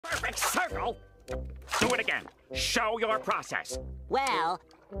perfect circle. Do it again. Show your process. Well,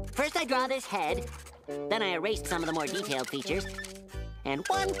 first I draw this head, then I erased some of the more detailed features. And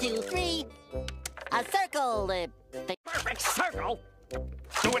 1, 2, 3, a circle. Perfect circle.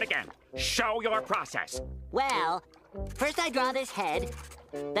 Do it again. Show your process. Well, first I draw this head,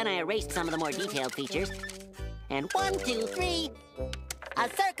 then I erased some of the more detailed features. And 1, 2, 3, a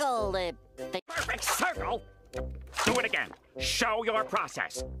circle. Perfect circle. Do it again. Show your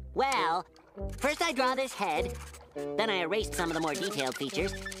process. Well, first I draw this head, then I erased some of the more detailed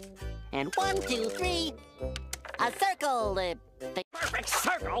features. And 1, 2, 3, a circle. Perfect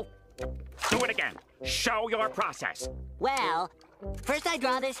circle. Do it again. Show your process. Well, first I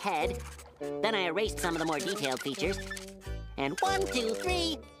draw this head, then I erased some of the more detailed features. And 1, 2,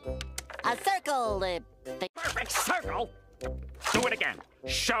 3, a circle. Perfect circle. Do it again.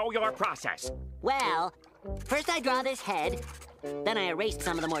 Show your process. Well, first I draw this head, then I erased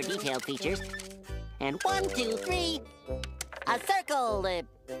some of the more detailed features. And 1, 2, 3, a circle.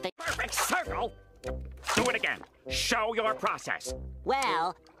 Perfect circle. Do it again. Show your process.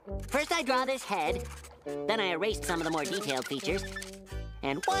 Well, first I draw this head, then I erased some of the more detailed features.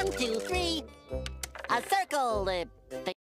 And 1, 2, 3, a circle.